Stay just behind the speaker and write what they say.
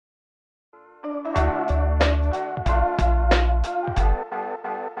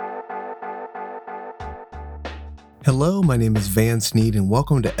Hello, my name is Van Sneed, and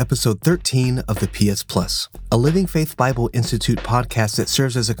welcome to episode 13 of the PS Plus, a Living Faith Bible Institute podcast that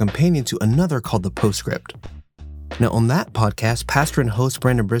serves as a companion to another called The Postscript. Now, on that podcast, pastor and host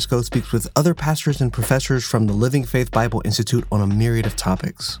Brandon Briscoe speaks with other pastors and professors from the Living Faith Bible Institute on a myriad of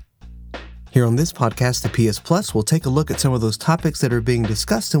topics. Here on this podcast, the PS Plus, we'll take a look at some of those topics that are being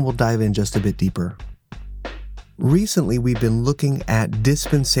discussed, and we'll dive in just a bit deeper. Recently, we've been looking at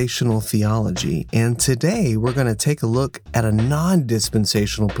dispensational theology, and today we're going to take a look at a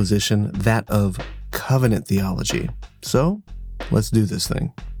non-dispensational position, that of covenant theology. So, let's do this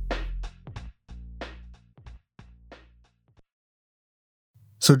thing.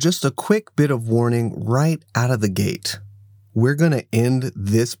 So just a quick bit of warning right out of the gate. We're going to end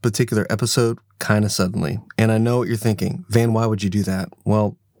this particular episode kind of suddenly, and I know what you're thinking. Van, why would you do that?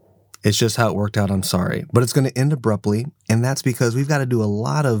 Well, it's just how it worked out, I'm sorry. But it's going to end abruptly, and that's because we've got to do a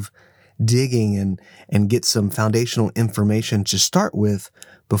lot of digging and get some foundational information to start with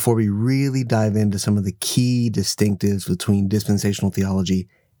before we really dive into some of the key distinctives between dispensational theology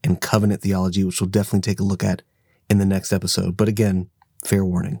and covenant theology, which we'll definitely take a look at in the next episode. But again, fair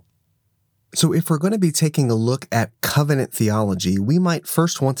warning. So if we're going to be taking a look at covenant theology, we might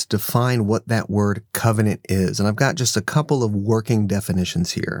first want to define what that word covenant is. And I've got just a couple of working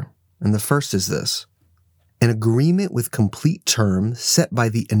definitions here. And the first is this: an agreement with complete terms set by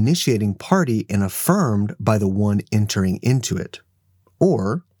the initiating party and affirmed by the one entering into it,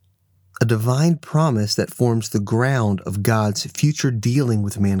 or a divine promise that forms the ground of God's future dealing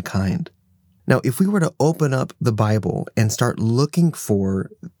with mankind. Now, if we were to open up the Bible and start looking for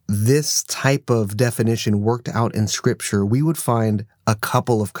this type of definition worked out in Scripture, we would find a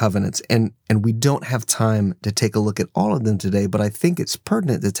couple of covenants, and we don't have time to take a look at all of them today, but I think it's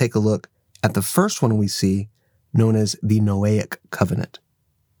pertinent to take a look at the first one we see, known as the Noahic covenant.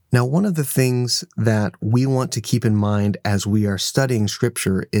 Now, one of the things that we want to keep in mind as we are studying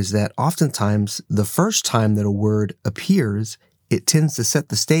Scripture is that oftentimes the first time that a word appears, it tends to set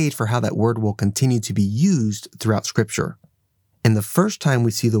the stage for how that word will continue to be used throughout Scripture. And the first time we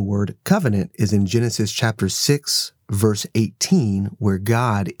see the word covenant is in Genesis chapter 6, verse 18, where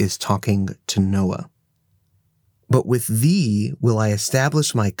God is talking to Noah. But with thee will I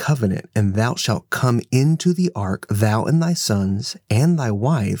establish my covenant, and thou shalt come into the ark, thou and thy sons, and thy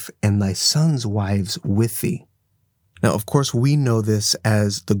wife, and thy sons' wives with thee. Now, of course, we know this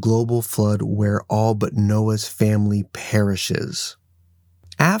as the global flood where all but Noah's family perishes.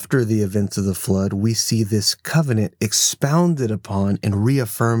 After the events of the flood, we see this covenant expounded upon and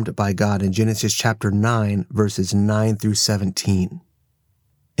reaffirmed by God in Genesis chapter 9, verses 9 through 17.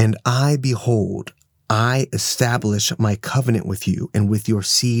 And I, behold, I establish my covenant with you and with your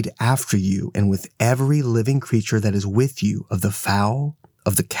seed after you and with every living creature that is with you, of the fowl,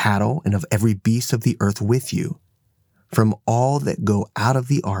 of the cattle, and of every beast of the earth with you, from all that go out of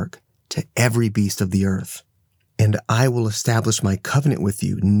the ark to every beast of the earth. And I will establish my covenant with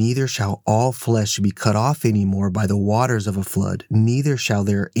you, neither shall all flesh be cut off any more by the waters of a flood, neither shall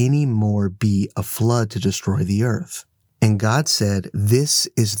there any more be a flood to destroy the earth. And God said, this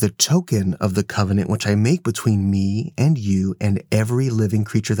is the token of the covenant which I make between me and you and every living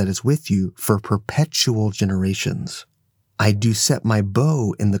creature that is with you for perpetual generations. I do set my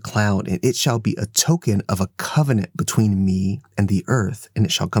bow in the cloud, and it shall be a token of a covenant between me and the earth. And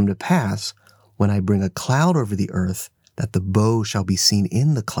it shall come to pass, when I bring a cloud over the earth, that the bow shall be seen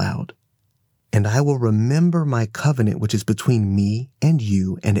in the cloud. And I will remember my covenant which is between me and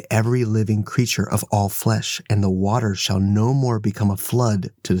you and every living creature of all flesh, and the waters shall no more become a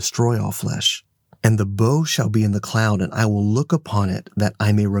flood to destroy all flesh. And the bow shall be in the cloud, and I will look upon it, that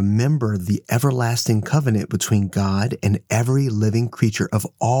I may remember the everlasting covenant between God and every living creature of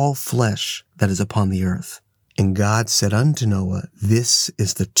all flesh that is upon the earth. And God said unto Noah, this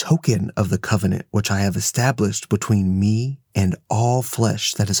is the token of the covenant which I have established between me and all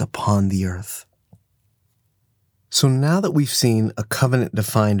flesh that is upon the earth. So now that we've seen a covenant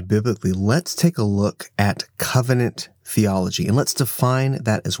defined biblically, let's take a look at covenant theology, and let's define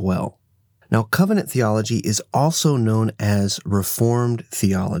that as well. Now, covenant theology is also known as Reformed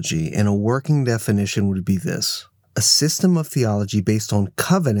theology, and a working definition would be this: a system of theology based on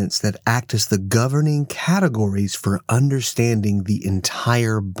covenants that act as the governing categories for understanding the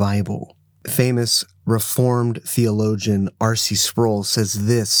entire Bible. Famous Reformed theologian R.C. Sproul says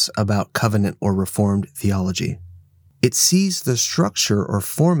this about covenant or Reformed theology: it sees the structure or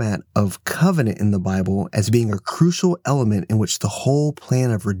format of covenant in the Bible as being a crucial element in which the whole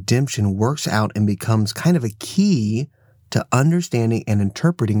plan of redemption works out and becomes kind of a key to understanding and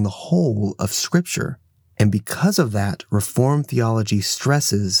interpreting the whole of Scripture. And because of that, Reformed theology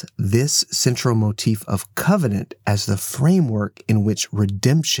stresses this central motif of covenant as the framework in which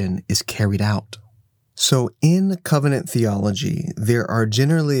redemption is carried out. So in covenant theology, there are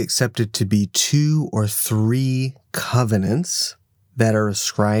generally accepted to be 2 or 3 covenants that are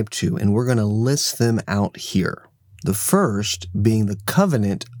ascribed to, and we're going to list them out here. The first being the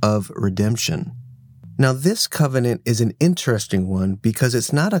covenant of redemption. Now, this covenant is an interesting one because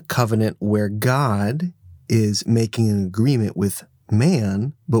it's not a covenant where God is making an agreement with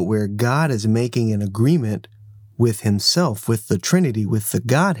man, but where God is making an agreement with himself, with the Trinity, with the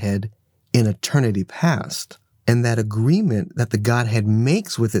Godhead in eternity past. And that agreement that the Godhead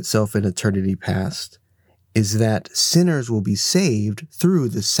makes with itself in eternity past is that sinners will be saved through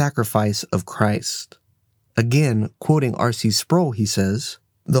the sacrifice of Christ. Again, quoting R.C. Sproul, he says,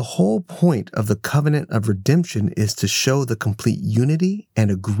 "The whole point of the covenant of redemption is to show the complete unity and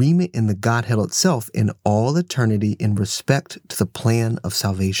agreement in the Godhead itself in all eternity in respect to the plan of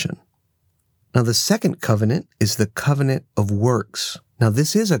salvation." Now, the second covenant is the covenant of works. Now,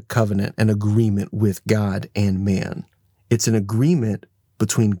 this is a covenant, an agreement with God and man. It's an agreement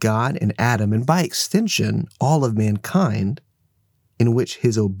between God and Adam, and by extension, all of mankind, in which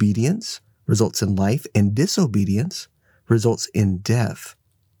his obedience results in life and disobedience results in death.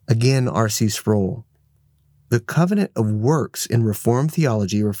 Again, R.C. Sproul, "The covenant of works in Reformed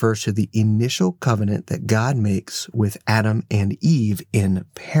theology refers to the initial covenant that God makes with Adam and Eve in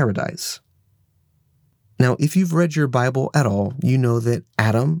paradise." Now, if you've read your Bible at all, you know that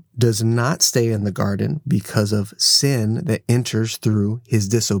Adam does not stay in the garden because of sin that enters through his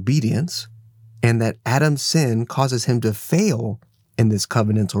disobedience, and that Adam's sin causes him to fail in this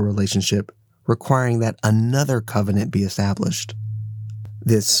covenantal relationship, requiring that another covenant be established.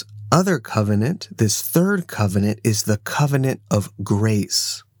 This other covenant, this third covenant, is the covenant of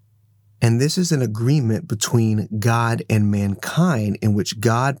grace. And this is an agreement between God and mankind in which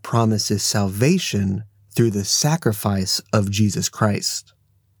God promises salvation through the sacrifice of Jesus Christ.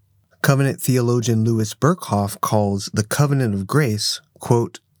 Covenant theologian Louis Berkhoff calls the covenant of grace,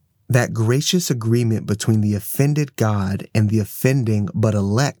 quote, "that gracious agreement between the offended God and the offending but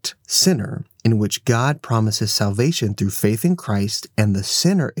elect sinner, in which God promises salvation through faith in Christ, and the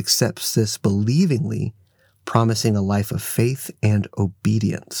sinner accepts this believingly, promising a life of faith and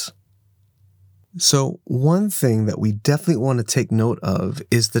obedience." So one thing that we definitely want to take note of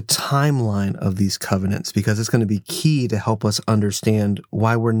is the timeline of these covenants, because it's going to be key to help us understand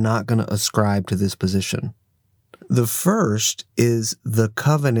why we're not going to ascribe to this position. The first is the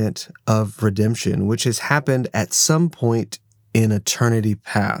covenant of redemption, which has happened at some point in eternity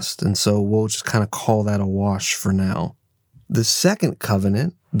past. And so we'll just kind of call that a wash for now. The second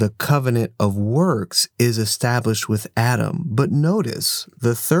covenant, the covenant of works, is established with Adam. But notice,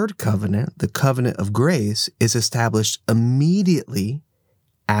 the third covenant, the covenant of grace, is established immediately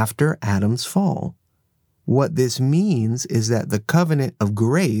after Adam's fall. What this means is that the covenant of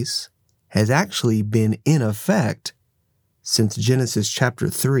grace has actually been in effect since Genesis chapter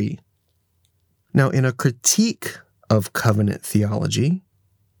 3. Now, in a critique of covenant theology,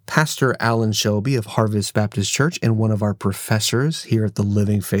 Pastor Alan Shelby of Harvest Baptist Church and one of our professors here at the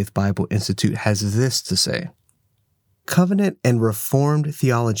Living Faith Bible Institute has this to say: "Covenant and Reformed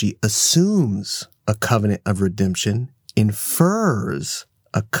theology assumes a covenant of redemption, infers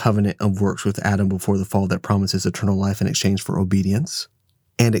a covenant of works with Adam before the fall that promises eternal life in exchange for obedience,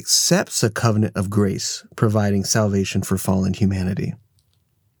 and accepts a covenant of grace, providing salvation for fallen humanity."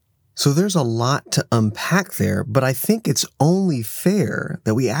 So there's a lot to unpack there, but I think it's only fair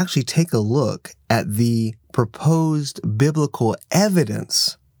that we actually take a look at the proposed biblical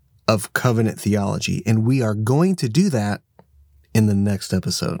evidence of covenant theology, and we are going to do that in the next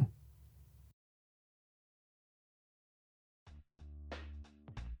episode.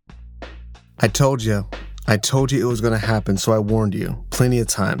 I told you it was going to happen, so I warned you plenty of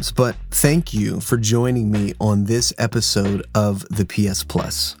times. But thank you for joining me on this episode of the PS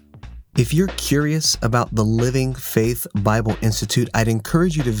Plus. If you're curious about the Living Faith Bible Institute, I'd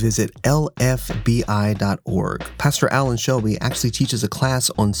encourage you to visit lfbi.org. Pastor Alan Shelby actually teaches a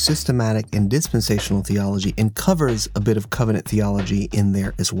class on systematic and dispensational theology and covers a bit of covenant theology in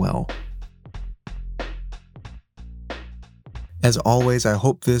there as well. As always, I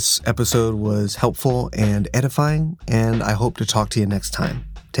hope this episode was helpful and edifying, and I hope to talk to you next time.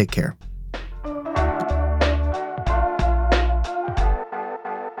 Take care.